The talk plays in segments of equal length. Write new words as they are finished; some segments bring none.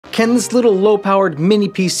Can this little low-powered mini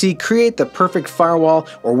PC create the perfect firewall,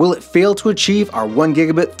 or will it fail to achieve our 1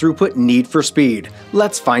 gigabit throughput need for speed?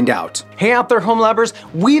 Let's find out. Hey out there, home labbers,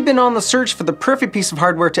 we've been on the search for the perfect piece of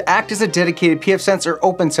hardware to act as a dedicated pfSense or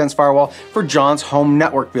OpenSense firewall for John's home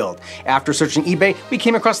network build. After searching eBay, we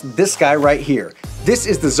came across this guy right here. This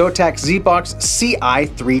is the ZOTAC ZBOX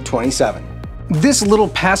CI327. This little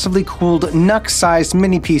passively cooled NUC-sized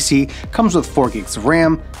mini PC comes with 4 gigs of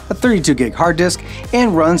RAM, a 32 gig hard disk,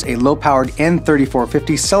 and runs a low-powered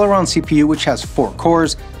N3450 Celeron CPU which has 4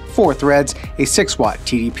 cores, 4 threads, a 6-watt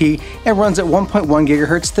TDP, and runs at 1.1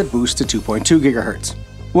 GHz that boosts to 2.2 GHz.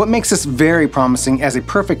 What makes this very promising as a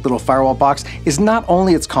perfect little firewall box is not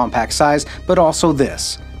only its compact size, but also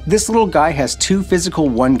this. This little guy has 2 physical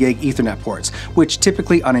 1 gig Ethernet ports, which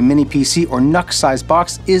typically on a mini PC or NUC-sized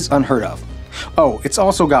box is unheard of. Oh, it's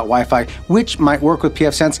also got Wi-Fi, which might work with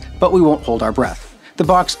pfSense, but we won't hold our breath. The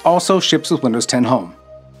box also ships with Windows 10 Home.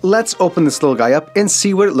 Let's open this little guy up and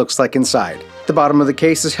see what it looks like inside. The bottom of the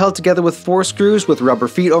case is held together with 4 screws with rubber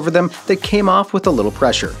feet over them that came off with a little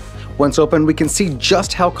pressure. Once open, we can see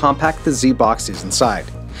just how compact the ZBox is inside.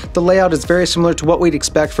 The layout is very similar to what we'd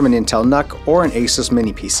expect from an Intel NUC or an Asus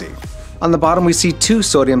mini PC. On the bottom we see 2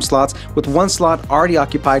 sodium slots with 1 slot already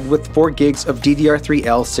occupied with 4 gigs of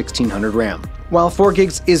DDR3L 1600 RAM. While 4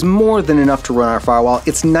 gigs is more than enough to run our firewall,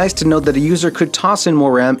 it's nice to know that a user could toss in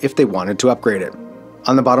more RAM if they wanted to upgrade it.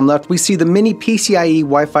 On the bottom left we see the mini PCIe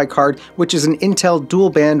Wi-Fi card, which is an Intel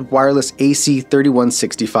dual-band wireless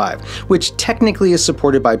AC3165, which technically is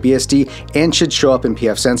supported by BSD and should show up in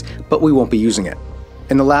pfSense, but we won't be using it.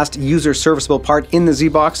 In the last user-serviceable part in the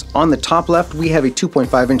ZBox, on the top left we have a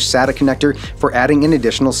 2.5-inch SATA connector for adding an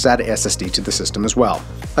additional SATA SSD to the system as well.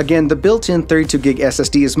 Again, the built-in 32 gig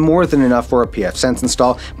SSD is more than enough for a pfSense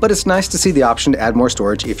install, but it's nice to see the option to add more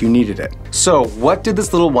storage if you needed it. So, what did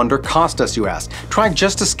this little wonder cost us, you ask? Try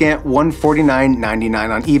just a scant $149.99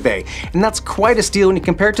 on eBay, and that's quite a steal when you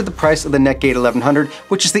compare it to the price of the Netgate 1100,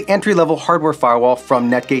 which is the entry-level hardware firewall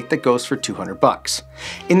from Netgate that goes for $200.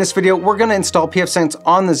 In this video, we're going to install pfSense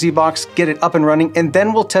on the ZBox, get it up and running, and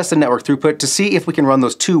then we'll test the network throughput to see if we can run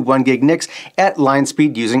those 2 1 gig NICs at line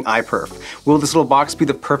speed using Iperf. Will this little box be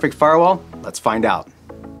the perfect firewall? Let's find out.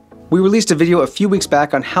 We released a video a few weeks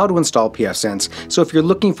back on how to install pfSense, so if you're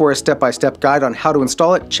looking for a step-by-step guide on how to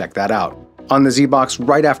install it, check that out. On the ZBox,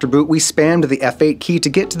 right after boot, we spammed the F8 key to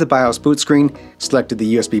get to the BIOS boot screen, selected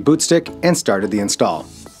the USB boot stick, and started the install.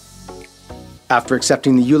 After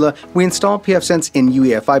accepting the EULA, we installed pfSense in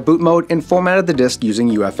UEFI boot mode and formatted the disk using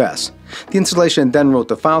UFS. The installation then wrote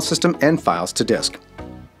the file system and files to disk.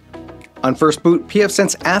 On first boot,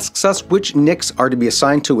 pfSense asks us which NICs are to be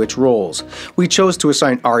assigned to which roles. We chose to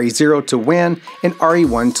assign RE0 to WAN and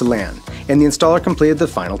RE1 to LAN, and the installer completed the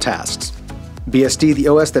final tasks. BSD, the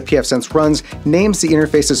OS that pfSense runs, names the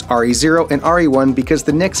interfaces RE0 and RE1 because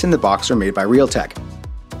the NICs in the box are made by Realtek.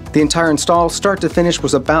 The entire install, start to finish,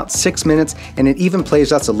 was about 6 minutes, and it even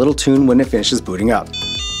plays us a little tune when it finishes booting up.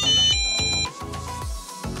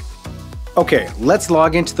 Okay, let's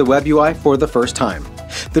log into the web UI for the first time.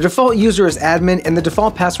 The default user is admin and the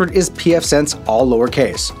default password is pfSense, all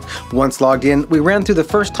lowercase. Once logged in, we ran through the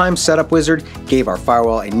first time setup wizard, gave our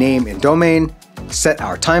firewall a name and domain, set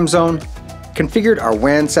our time zone, configured our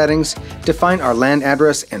WAN settings, defined our LAN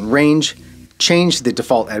address and range, changed the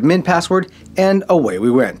default admin password, and away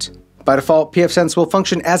we went. By default, pfSense will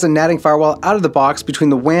function as a NATing firewall out of the box between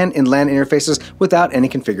the WAN and LAN interfaces without any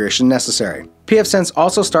configuration necessary. pfSense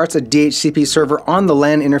also starts a DHCP server on the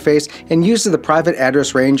LAN interface and uses the private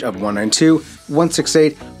address range of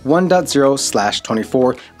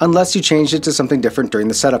 192.168.1.0/24 unless you change it to something different during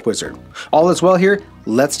the setup wizard. All is well here,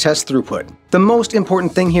 let's test throughput. The most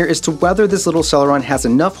important thing here is to whether this little Celeron has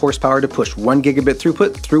enough horsepower to push 1 gigabit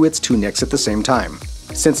throughput through its 2 NICs at the same time.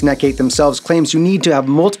 Since Netgate themselves claims you need to have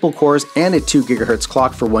multiple cores and a 2 GHz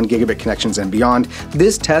clock for 1 gigabit connections and beyond,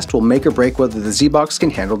 this test will make or break whether the ZBox can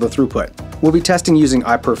handle the throughput. We'll be testing using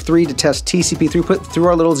Iperf 3 to test TCP throughput through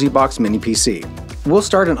our little ZBox mini PC. We'll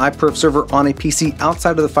start an Iperf server on a PC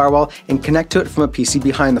outside of the firewall and connect to it from a PC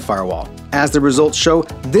behind the firewall. As the results show,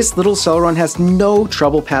 this little Celeron has no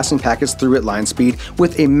trouble passing packets through at line speed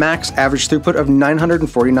with a max average throughput of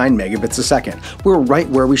 949 megabits a second. We're right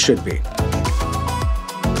where we should be.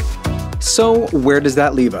 So where does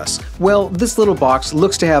that leave us? Well, this little box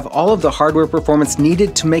looks to have all of the hardware performance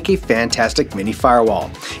needed to make a fantastic mini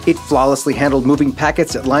firewall. It flawlessly handled moving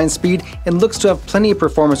packets at line speed and looks to have plenty of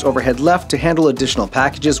performance overhead left to handle additional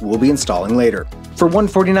packages we'll be installing later. For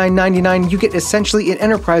 $149.99, you get essentially an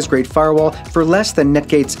enterprise-grade firewall for less than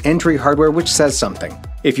Netgate's entry hardware, which says something.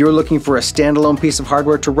 If you're looking for a standalone piece of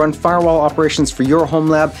hardware to run firewall operations for your home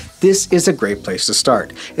lab, this is a great place to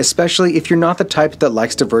start, especially if you're not the type that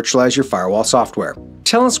likes to virtualize your firewall software.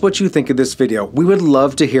 Tell us what you think of this video. We would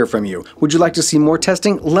love to hear from you. Would you like to see more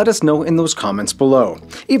testing? Let us know in those comments below.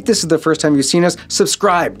 If this is the first time you've seen us,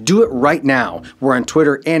 subscribe. Do it right now. We're on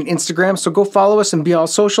Twitter and Instagram, so go follow us and be all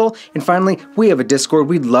social. And finally, we have a Discord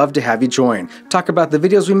we'd love to have you join. Talk about the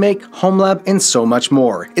videos we make, home lab, and so much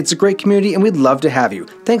more. It's a great community and we'd love to have you.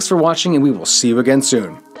 Thanks for watching and we will see you again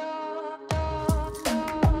soon.